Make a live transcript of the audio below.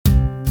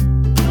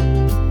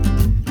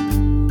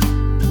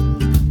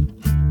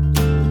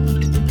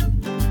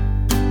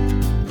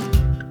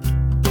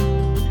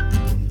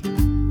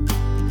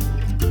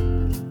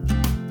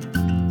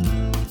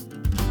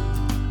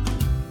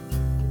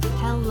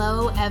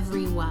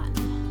everyone.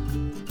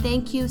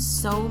 Thank you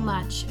so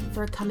much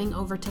for coming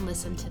over to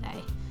listen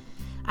today.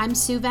 I'm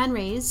Sue Van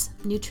Raes,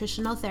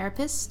 nutritional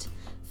therapist,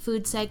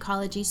 food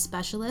psychology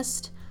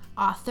specialist,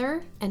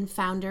 author, and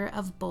founder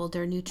of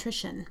Boulder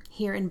Nutrition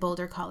here in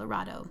Boulder,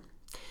 Colorado.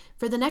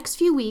 For the next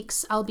few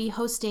weeks, I'll be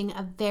hosting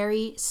a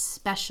very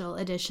special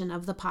edition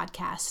of the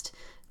podcast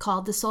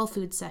called the Soul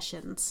Food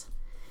Sessions.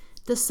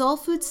 The Soul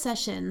Food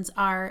Sessions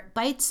are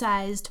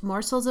bite-sized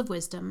morsels of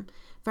wisdom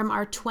from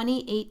our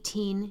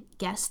 2018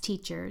 guest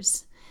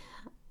teachers,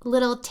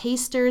 little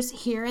tasters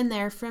here and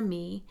there from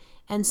me,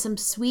 and some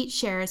sweet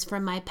shares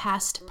from my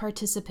past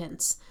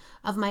participants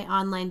of my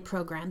online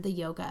program, The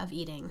Yoga of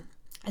Eating,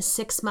 a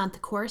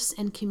 6-month course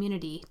and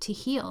community to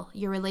heal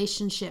your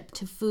relationship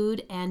to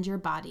food and your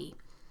body.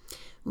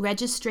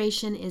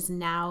 Registration is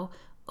now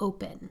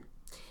open.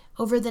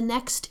 Over the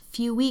next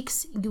few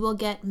weeks, you will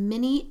get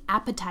mini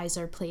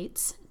appetizer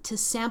plates to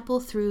sample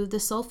through the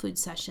Soul Food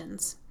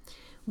Sessions.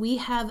 We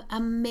have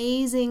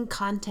amazing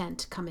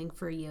content coming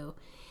for you.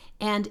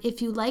 And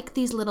if you like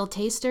these little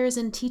tasters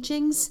and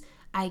teachings,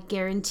 I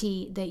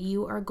guarantee that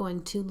you are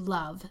going to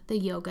love the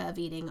Yoga of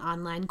Eating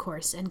online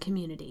course and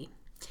community.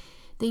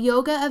 The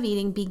Yoga of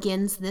Eating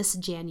begins this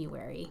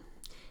January.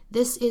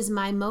 This is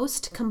my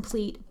most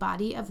complete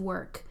body of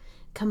work,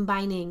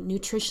 combining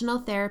nutritional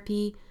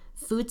therapy,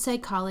 food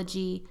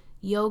psychology,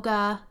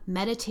 yoga,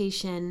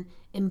 meditation,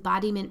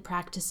 embodiment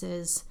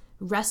practices,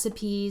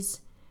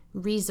 recipes,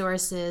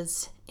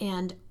 resources,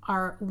 and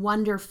our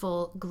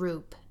wonderful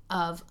group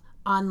of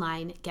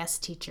online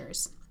guest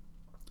teachers.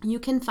 You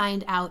can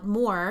find out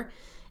more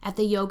at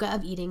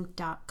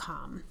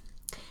theyogaofeating.com.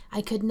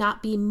 I could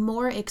not be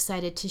more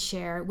excited to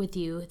share with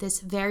you this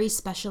very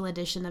special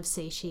edition of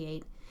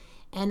Satiate,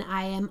 and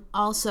I am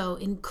also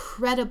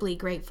incredibly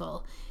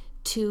grateful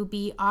to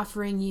be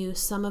offering you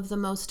some of the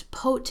most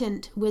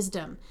potent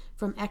wisdom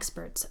from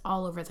experts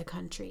all over the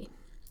country.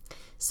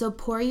 So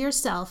pour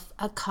yourself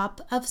a cup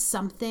of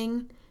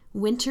something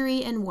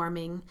wintry and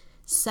warming,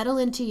 settle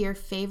into your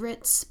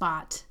favorite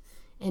spot,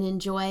 and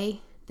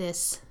enjoy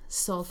this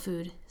soul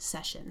food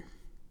session.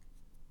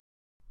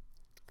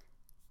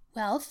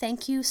 Well,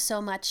 thank you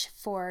so much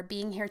for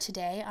being here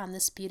today on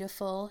this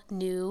beautiful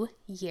new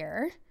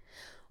year,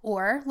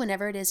 or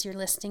whenever it is you're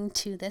listening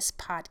to this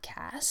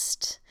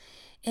podcast.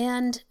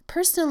 And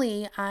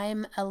personally,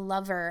 I'm a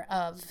lover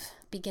of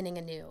beginning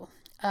anew,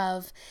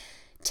 of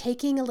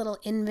taking a little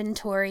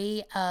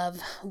inventory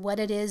of what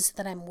it is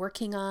that I'm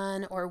working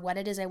on or what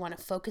it is I want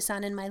to focus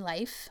on in my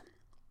life,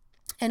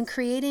 and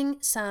creating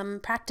some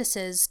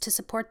practices to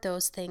support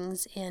those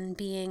things in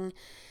being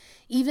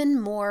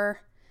even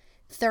more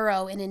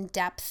thorough and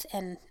in-depth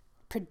and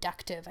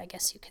productive, I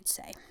guess you could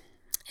say.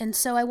 And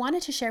so I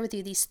wanted to share with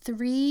you these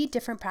 3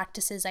 different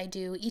practices I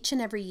do each and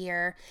every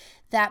year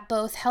that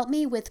both help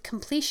me with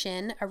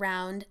completion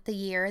around the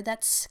year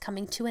that's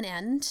coming to an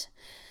end,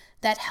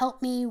 that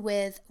help me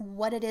with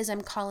what it is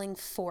I'm calling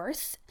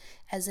forth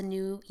as a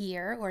new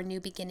year or new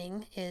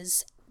beginning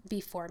is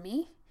before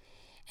me.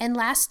 And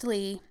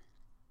lastly,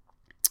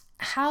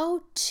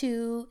 how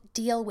to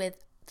deal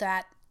with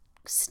that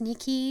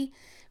sneaky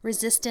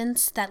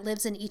resistance that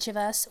lives in each of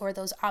us, or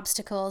those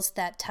obstacles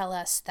that tell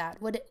us that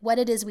what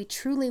it is we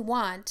truly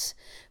want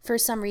for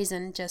some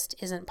reason just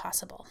isn't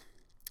possible.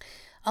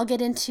 I'll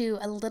get into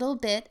a little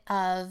bit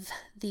of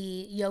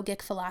the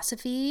yogic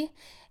philosophy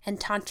and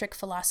tantric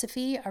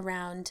philosophy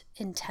around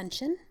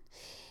intention,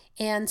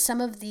 and some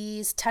of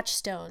these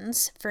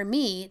touchstones for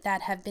me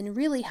that have been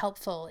really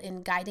helpful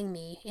in guiding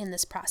me in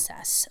this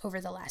process over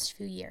the last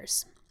few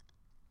years.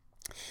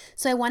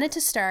 So I wanted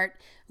to start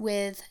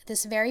with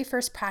this very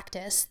first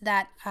practice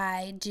that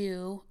I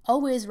do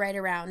always right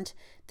around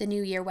the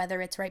new year, whether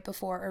it's right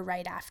before or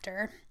right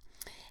after.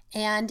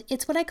 And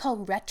it's what I call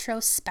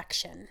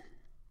retrospection.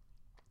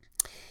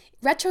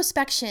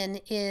 Retrospection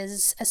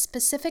is a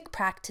specific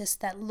practice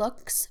that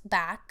looks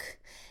back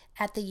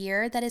at the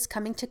year that is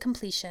coming to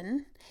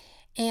completion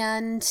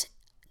and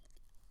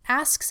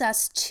asks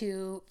us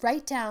to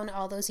write down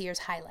all those year's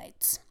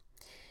highlights.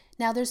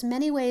 Now, there's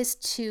many ways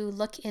to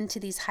look into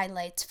these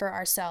highlights for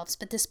ourselves,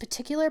 but this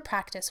particular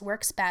practice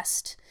works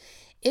best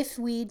if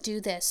we do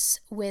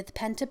this with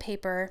pen to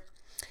paper,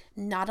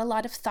 not a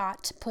lot of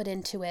thought put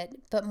into it,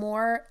 but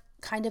more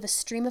kind of a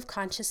stream of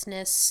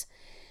consciousness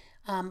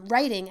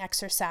writing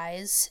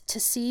exercise to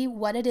see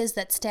what it is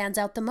that stands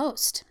out the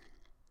most.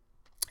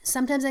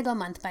 Sometimes I go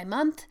month by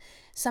month,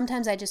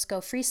 sometimes I just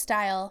go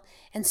freestyle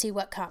and see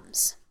what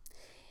comes.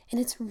 And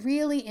it's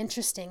really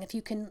interesting if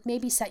you can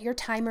maybe set your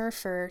timer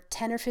for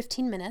 10 or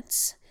 15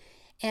 minutes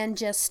and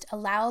just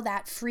allow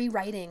that free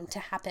writing to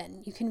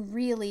happen. You can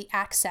really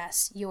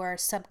access your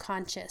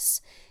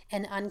subconscious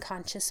and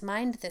unconscious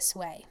mind this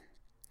way.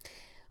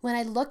 When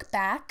I look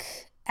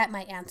back at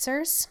my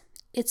answers,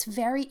 it's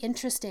very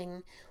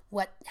interesting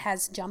what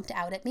has jumped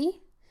out at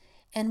me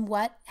and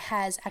what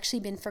has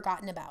actually been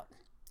forgotten about.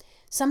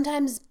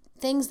 Sometimes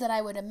things that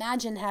I would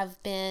imagine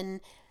have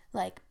been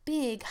like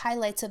big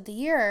highlights of the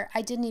year,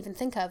 I didn't even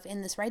think of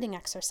in this writing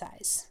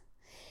exercise.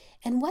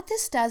 And what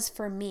this does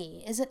for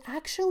me is it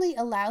actually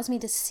allows me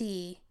to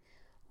see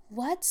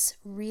what's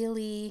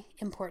really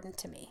important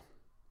to me?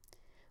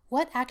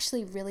 What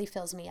actually really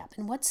fills me up,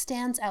 and what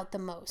stands out the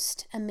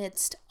most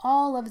amidst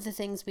all of the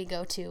things we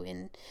go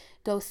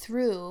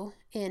through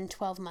in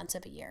 12 months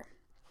of a year?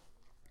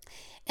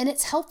 And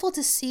it's helpful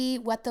to see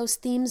what those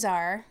themes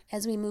are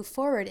as we move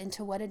forward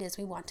into what it is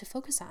we want to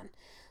focus on,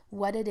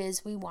 what it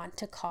is we want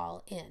to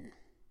call in.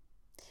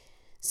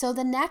 So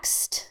the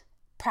next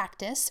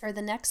practice, or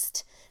the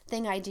next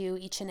thing I do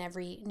each and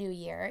every new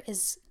year,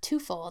 is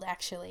twofold,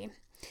 actually.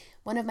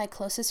 One of my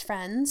closest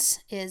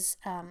friends is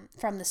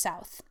from the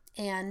South,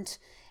 and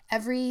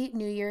every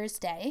New Year's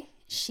Day,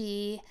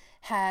 she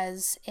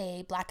has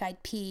a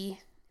black-eyed pea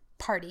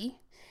party,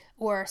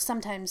 or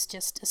sometimes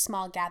just a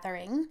small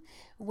gathering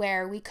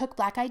where we cook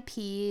black-eyed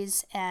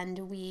peas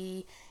and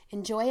we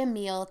enjoy a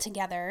meal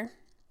together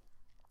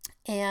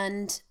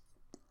and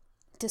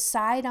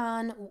decide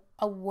on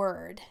a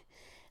word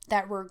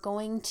that we're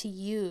going to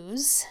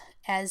use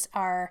as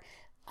our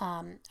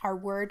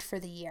word for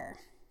the year.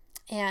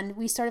 And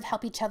we sort of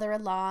help each other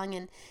along,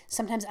 and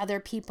sometimes other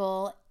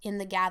people in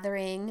the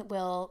gathering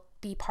will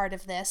be part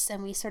of this,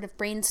 and we sort of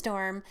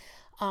brainstorm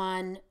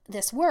on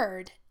this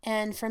word.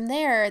 And from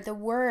there, the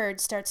word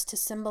starts to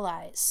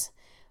symbolize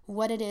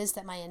what it is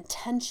that my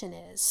intention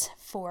is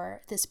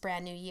for this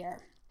brand new year.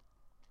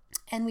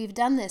 And we've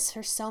done this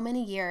for so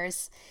many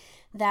years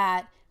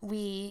that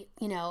we,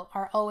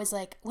 are always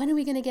like, when are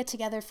we going to get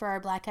together for our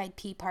black-eyed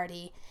pea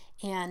party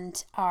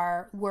and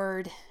our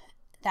word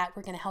that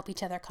we're going to help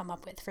each other come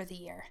up with for the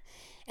year?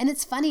 And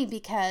it's funny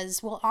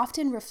because we'll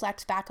often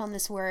reflect back on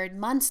this word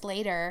months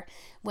later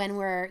when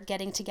we're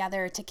getting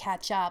together to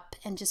catch up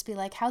and just be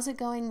like, how's it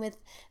going with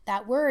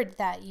that word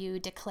that you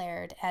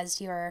declared as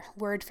your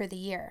word for the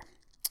year?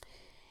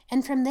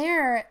 And from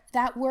there,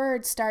 that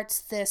word starts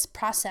this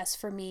process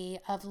for me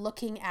of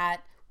looking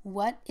at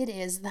what it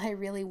is that I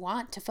really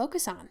want to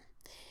focus on.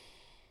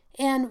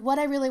 And what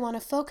I really want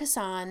to focus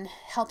on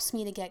helps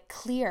me to get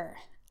clear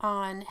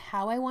on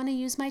how I want to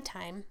use my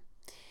time,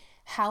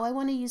 how I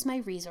want to use my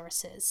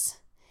resources,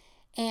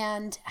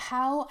 and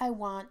how I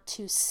want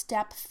to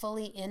step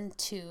fully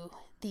into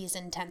these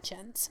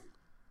intentions.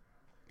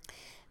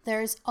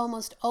 There's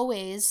almost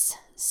always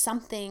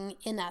something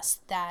in us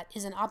that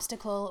is an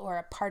obstacle or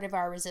a part of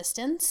our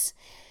resistance.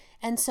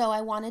 And so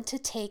I wanted to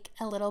take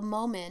a little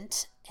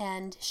moment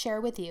and share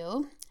with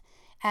you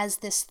as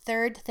this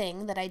third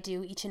thing that I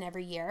do each and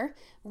every year,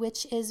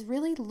 which is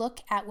really look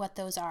at what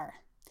those are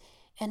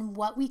and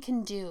what we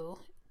can do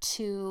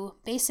to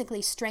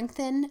basically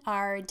strengthen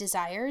our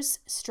desires,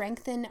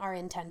 strengthen our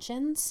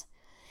intentions,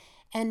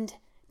 and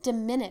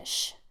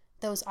diminish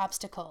those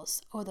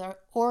obstacles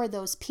or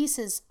those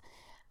pieces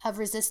of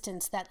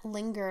resistance that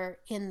linger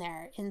in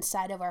there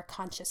inside of our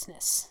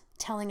consciousness,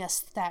 telling us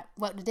that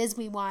what it is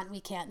we want,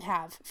 we can't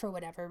have for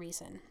whatever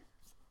reason.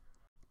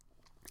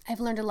 I've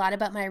learned a lot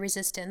about my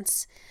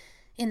resistance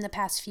in the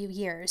past few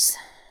years.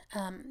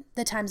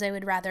 The times I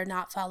would rather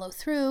not follow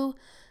through,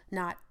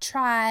 not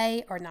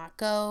try, or not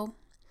go.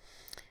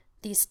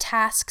 These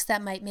tasks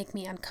that might make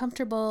me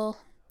uncomfortable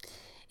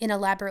in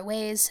elaborate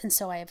ways, and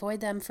so I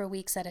avoid them for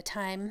weeks at a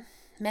time.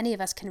 Many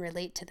of us can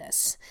relate to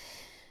this.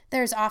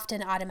 There's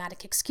often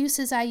automatic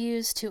excuses I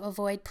use to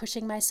avoid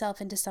pushing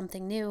myself into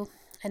something new.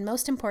 And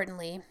most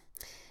importantly,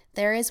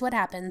 there is what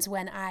happens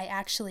when I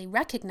actually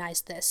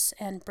recognize this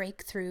and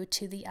break through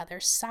to the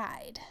other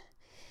side.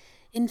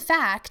 In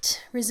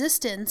fact,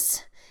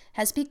 resistance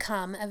has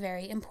become a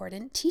very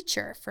important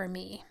teacher for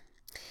me.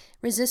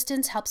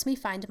 Resistance helps me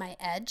find my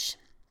edge.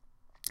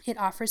 It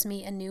offers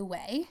me a new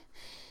way.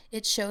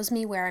 It shows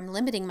me where I'm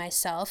limiting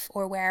myself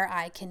or where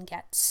I can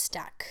get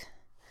stuck.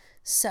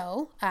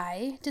 So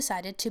I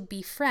decided to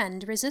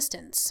befriend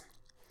resistance.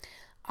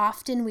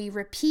 Often we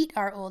repeat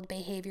our old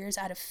behaviors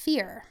out of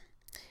fear.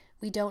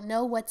 We don't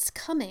know what's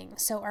coming,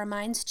 so our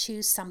minds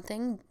choose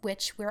something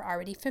which we're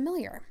already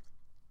familiar.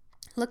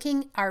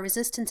 Looking our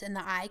resistance in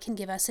the eye can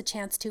give us a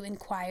chance to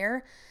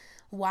inquire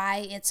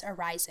why it's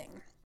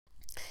arising.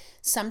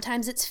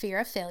 Sometimes it's fear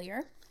of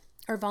failure,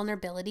 or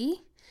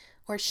vulnerability,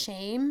 or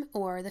shame,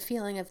 or the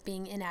feeling of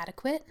being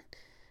inadequate,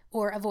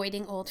 or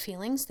avoiding old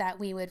feelings that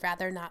we would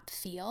rather not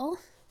feel.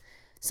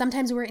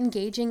 Sometimes we're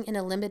engaging in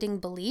a limiting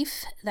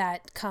belief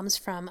that comes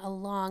from a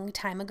long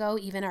time ago,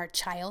 even our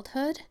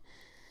childhood.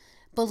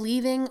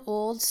 Believing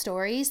old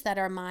stories that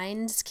our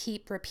minds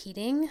keep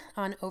repeating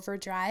on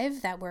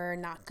overdrive, that we're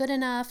not good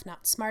enough,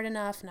 not smart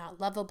enough, not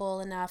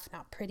lovable enough,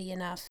 not pretty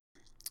enough.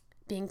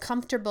 Being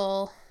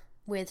comfortable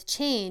with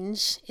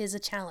change is a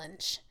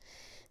challenge.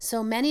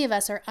 So many of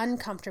us are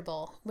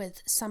uncomfortable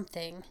with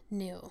something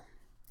new.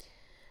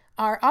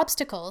 Our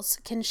obstacles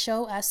can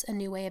show us a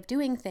new way of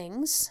doing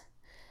things,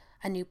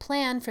 a new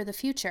plan for the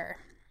future.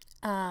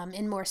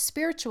 In more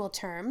spiritual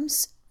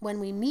terms, when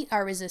we meet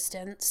our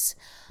resistance,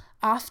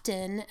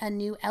 often a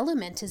new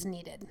element is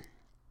needed.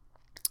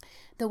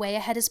 The way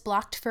ahead is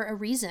blocked for a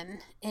reason,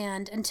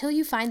 and until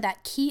you find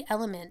that key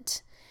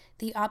element,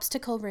 the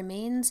obstacle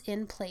remains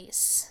in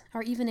place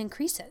or even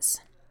increases.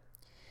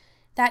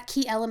 That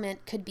key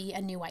element could be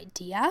a new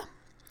idea,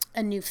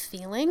 a new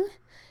feeling,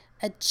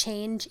 a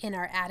change in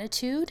our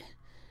attitude,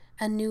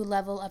 a new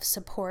level of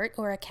support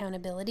or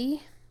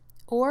accountability,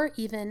 or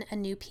even a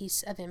new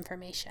piece of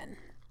information.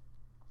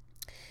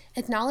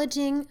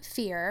 Acknowledging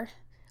fear,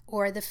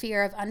 or the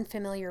fear of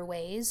unfamiliar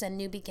ways and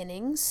new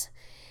beginnings,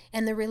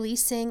 and the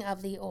releasing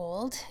of the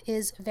old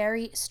is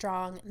very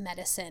strong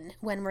medicine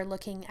when we're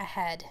looking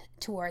ahead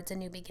towards a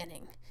new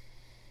beginning,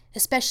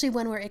 especially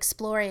when we're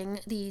exploring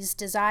these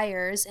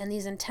desires and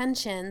these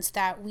intentions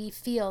that we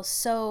feel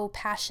so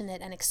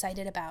passionate and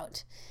excited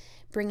about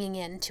bringing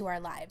into our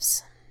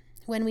lives.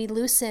 When we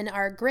loosen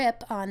our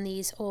grip on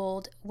these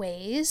old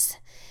ways,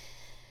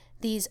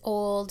 these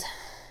old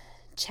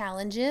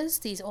challenges,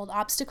 these old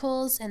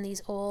obstacles, and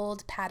these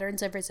old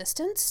patterns of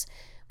resistance,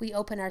 we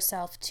open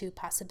ourselves to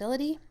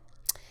possibility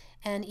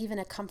and even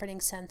a comforting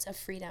sense of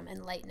freedom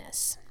and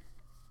lightness.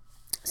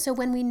 So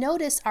when we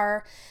notice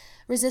our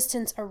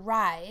resistance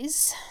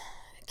arise,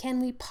 can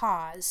we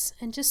pause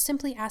and just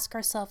simply ask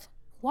ourselves,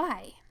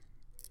 why?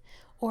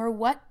 Or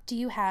what do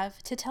you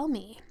have to tell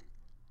me?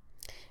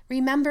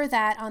 Remember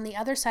that on the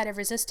other side of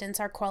resistance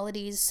are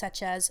qualities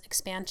such as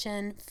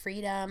expansion,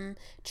 freedom,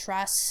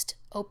 trust,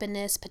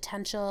 openness,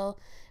 potential,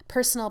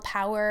 personal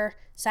power,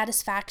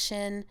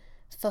 satisfaction,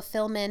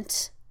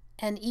 fulfillment,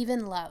 and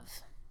even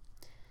love.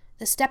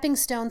 The stepping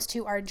stones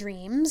to our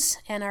dreams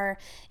and our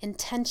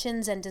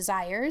intentions and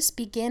desires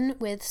begin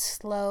with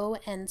slow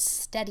and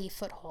steady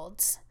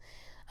footholds,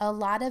 a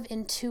lot of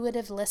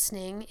intuitive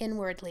listening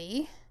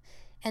inwardly,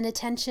 and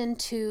attention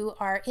to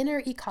our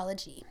inner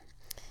ecology,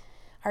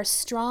 our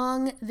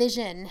strong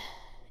vision,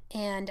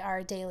 and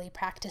our daily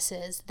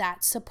practices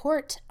that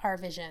support our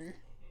vision.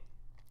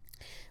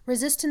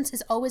 Resistance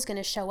is always going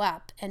to show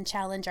up and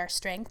challenge our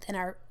strength and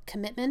our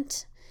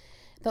commitment,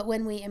 but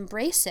when we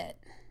embrace it,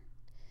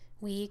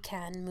 we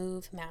can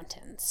move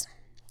mountains.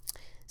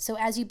 So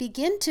as you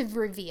begin to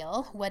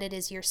reveal what it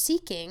is you're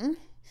seeking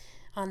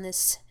on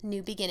this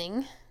new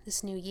beginning,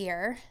 this new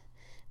year,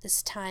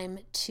 this time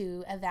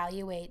to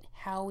evaluate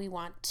how we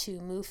want to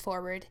move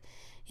forward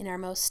in our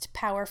most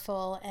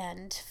powerful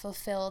and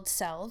fulfilled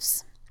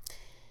selves,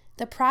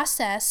 the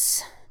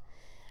process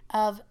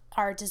of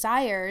our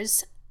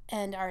desires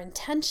and our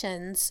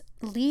intentions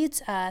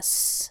leads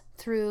us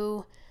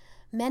through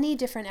many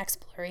different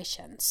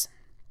explorations.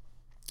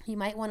 You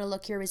might want to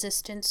look your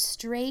resistance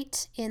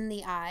straight in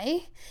the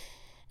eye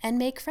and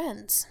make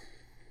friends.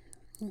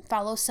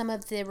 Follow some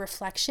of the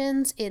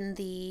reflections in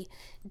the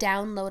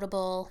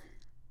downloadable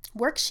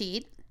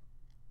worksheet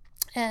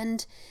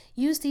and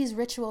use these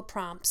ritual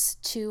prompts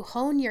to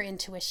hone your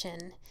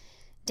intuition,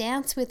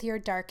 dance with your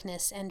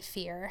darkness and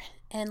fear,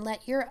 and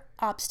let your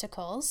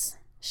obstacles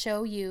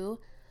show you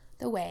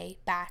the way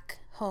back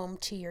home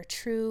to your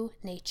true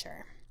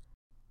nature.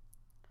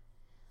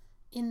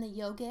 In the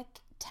yogic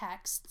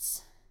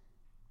texts,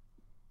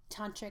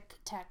 tantric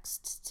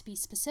texts to be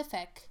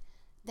specific,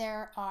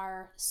 there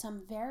are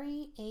some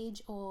very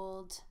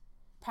age-old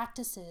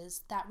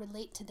practices that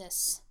relate to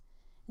this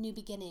new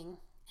beginning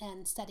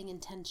and setting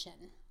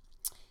intention.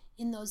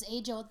 In those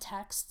age-old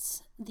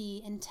texts,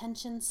 the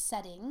intention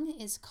setting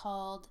is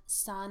called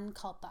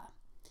sankalpa.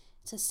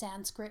 It's a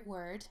Sanskrit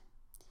word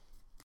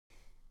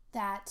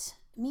that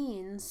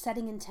means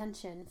setting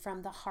intention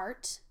from the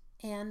heart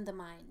and the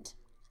mind.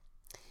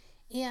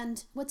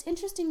 And what's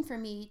interesting for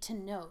me to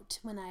note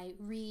when I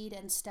read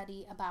and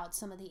study about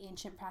some of the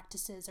ancient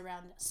practices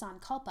around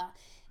sankalpa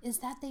is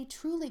that they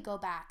truly go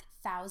back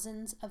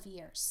thousands of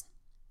years.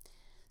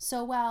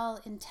 So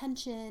while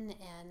intention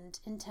and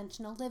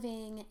intentional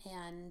living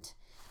and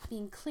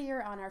being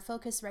clear on our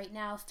focus right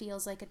now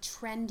feels like a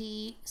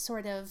trendy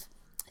sort of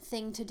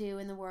thing to do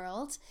in the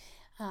world,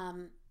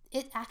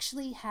 it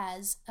actually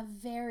has a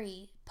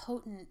very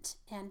potent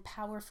and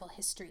powerful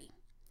history.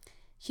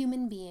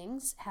 Human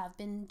beings have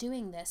been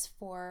doing this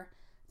for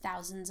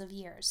thousands of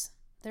years.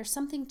 There's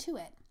something to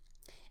it.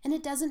 And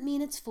it doesn't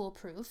mean it's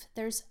foolproof.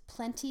 There's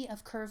plenty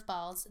of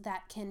curveballs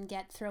that can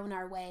get thrown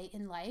our way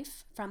in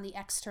life from the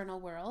external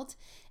world,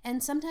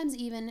 and sometimes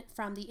even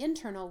from the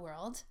internal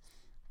world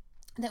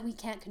that we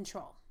can't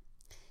control.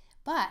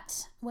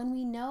 But when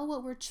we know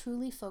what we're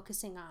truly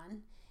focusing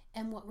on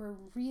and what we're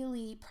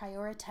really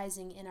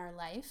prioritizing in our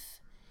life,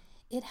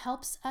 it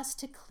helps us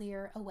to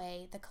clear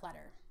away the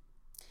clutter.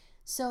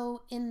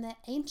 So in the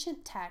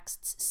ancient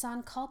texts,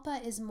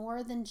 sankalpa is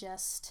more than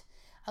just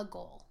a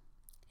goal.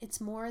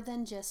 It's more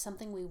than just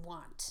something we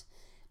want,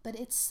 but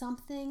it's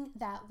something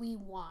that we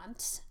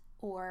want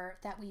or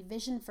that we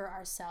vision for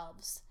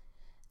ourselves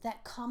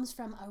that comes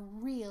from a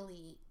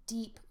really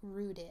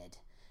deep-rooted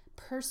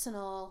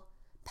personal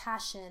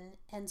passion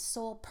and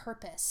soul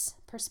purpose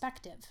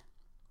perspective.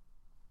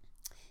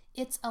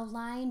 It's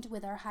aligned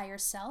with our higher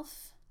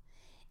self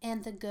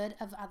and the good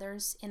of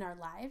others in our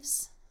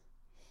lives.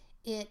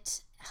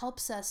 It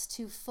helps us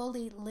to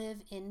fully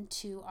live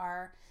into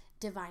our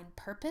divine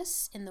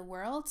purpose in the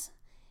world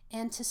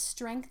and to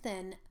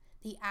strengthen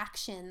the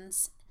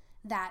actions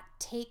that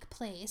take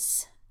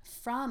place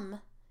from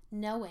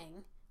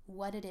knowing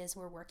what it is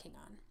we're working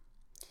on.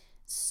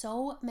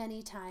 So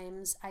many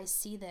times I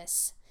see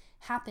this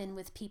happen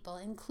with people,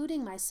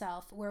 including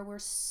myself, where we're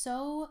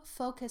so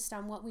focused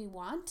on what we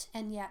want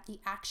and yet the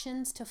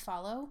actions to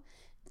follow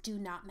do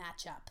not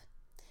match up.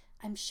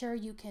 I'm sure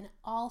you can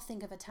all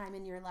think of a time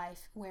in your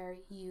life where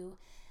you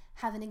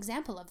have an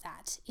example of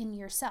that in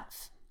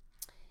yourself.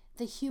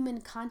 The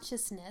human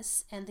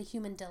consciousness and the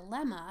human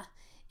dilemma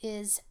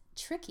is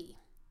tricky.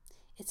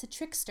 It's a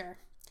trickster.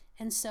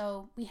 And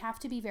so we have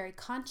to be very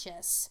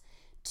conscious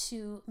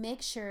to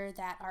make sure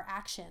that our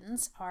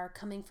actions are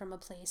coming from a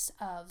place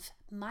of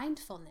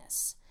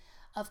mindfulness,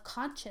 of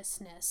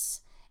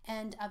consciousness,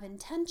 and of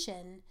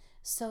intention,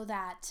 so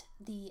that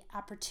the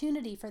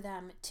opportunity for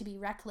them to be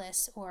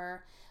reckless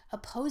or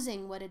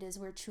opposing what it is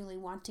we're truly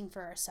wanting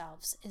for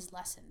ourselves is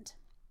lessened.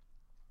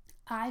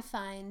 I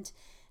find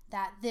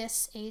that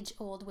this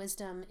age-old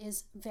wisdom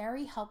is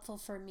very helpful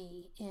for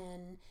me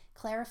in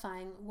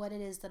clarifying what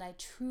it is that I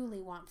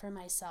truly want for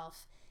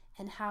myself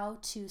and how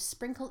to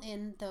sprinkle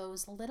in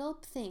those little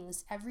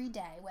things every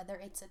day, whether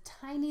it's a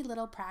tiny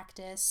little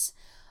practice,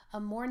 a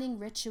morning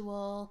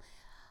ritual,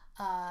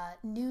 a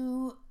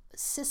new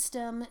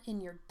system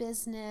in your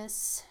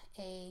business,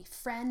 a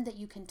friend that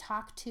you can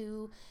talk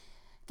to,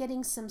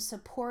 getting some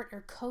support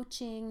or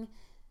coaching,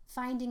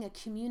 finding a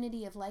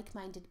community of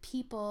like-minded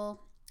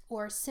people,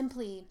 or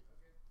simply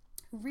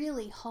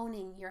really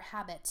honing your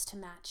habits to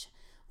match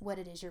what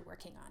it is you're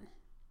working on.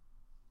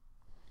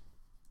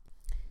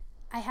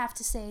 I have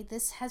to say,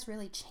 this has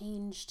really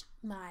changed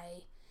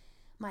my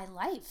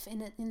life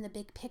in the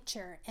big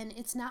picture, and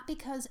it's not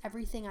because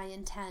everything I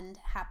intend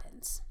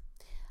happens.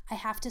 I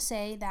have to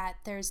say that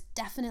there's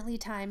definitely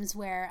times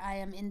where I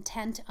am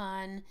intent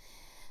on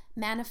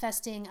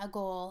manifesting a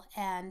goal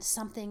and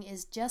something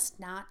is just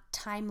not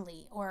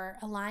timely or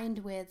aligned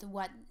with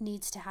what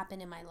needs to happen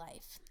in my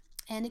life.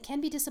 And it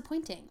can be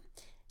disappointing.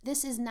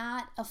 This is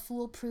not a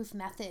foolproof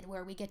method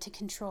where we get to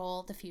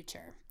control the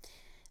future,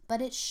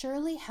 but it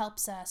surely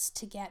helps us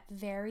to get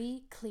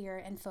very clear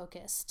and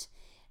focused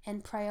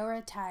and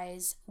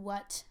prioritize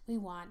what we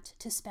want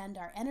to spend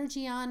our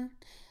energy on,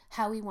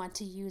 how we want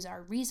to use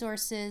our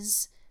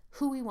resources,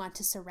 who we want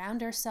to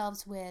surround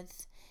ourselves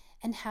with,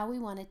 and how we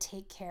want to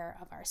take care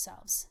of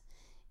ourselves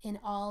in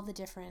all the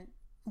different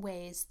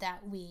ways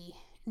that we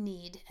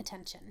need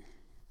attention.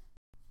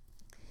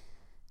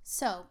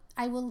 So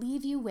I will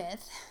leave you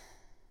with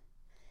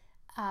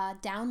a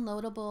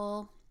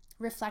downloadable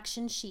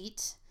reflection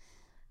sheet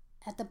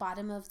at the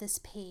bottom of this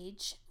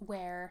page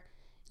where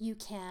you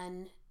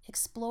can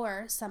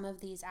explore some of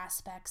these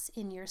aspects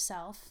in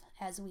yourself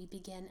as we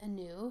begin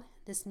anew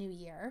this new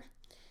year,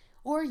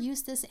 or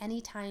use this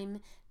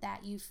anytime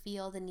that you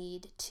feel the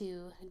need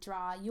to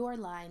draw your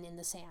line in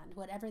the sand,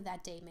 whatever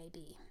that day may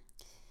be.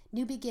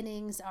 New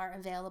beginnings are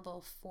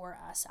available for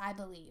us, I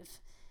believe,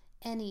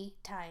 any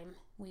time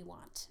we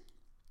want.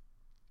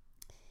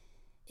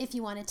 If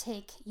you want to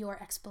take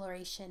your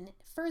exploration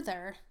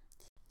further,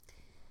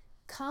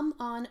 come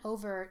on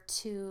over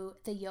to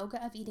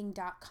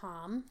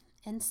theyogaofeating.com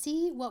and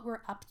see what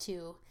we're up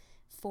to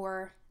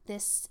for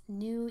this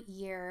new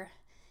year,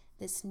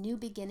 this new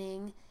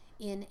beginning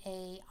in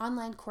an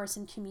online course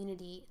and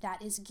community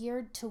that is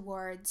geared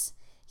towards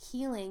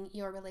healing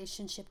your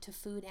relationship to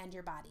food and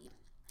your body.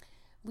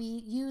 We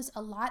use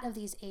a lot of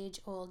these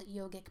age-old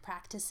yogic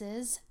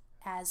practices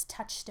as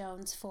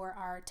touchstones for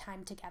our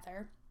time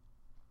together,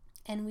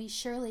 and we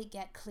surely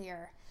get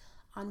clear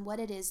on what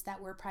it is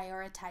that we're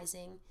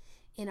prioritizing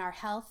in our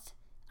health,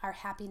 our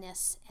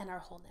happiness, and our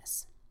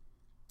wholeness.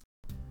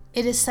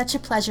 It is such a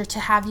pleasure to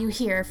have you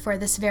here for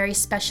this very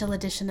special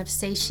edition of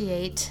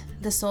Satiate,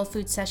 the Soul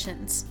Food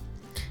Sessions,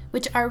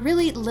 which are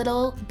really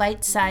little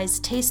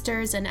bite-sized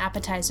tasters and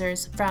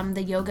appetizers from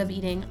the Yoga of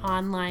Eating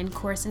online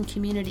course and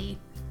community.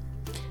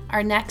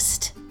 Our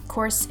next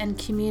course and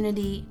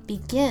community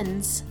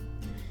begins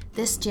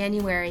this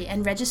January,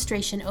 and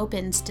registration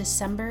opens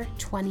December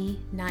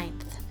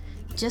 29th,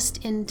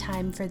 just in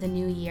time for the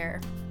new year.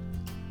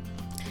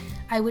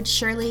 I would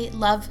surely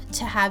love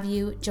to have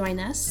you join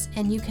us,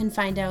 and you can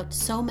find out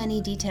so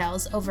many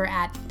details over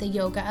at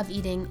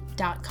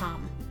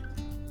theyogaofeating.com.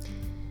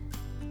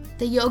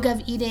 The Yoga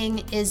of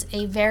Eating is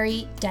a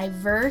very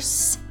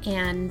diverse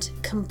and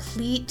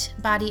complete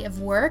body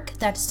of work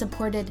that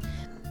supported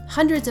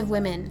hundreds of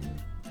women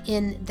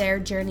in their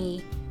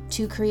journey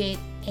to create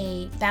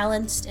a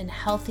balanced and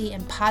healthy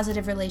and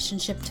positive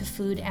relationship to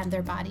food and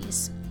their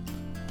bodies.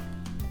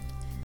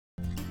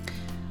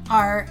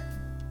 Our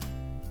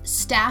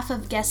staff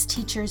of guest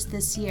teachers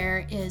this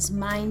year is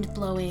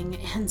mind-blowing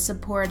and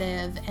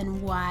supportive and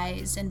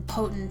wise and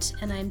potent,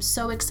 and I'm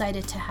so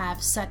excited to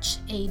have such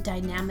a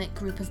dynamic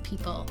group of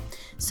people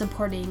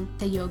supporting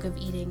the Yoga of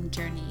Eating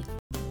journey.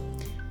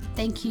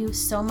 Thank you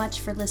so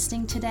much for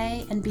listening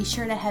today, and be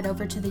sure to head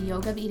over to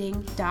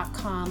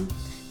theyogaofeating.com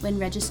when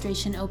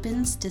registration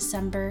opens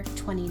December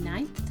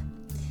 29th.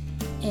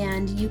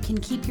 And you can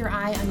keep your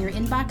eye on your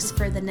inbox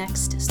for the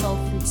next Soul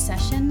Food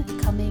session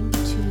coming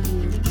to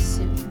you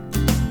soon.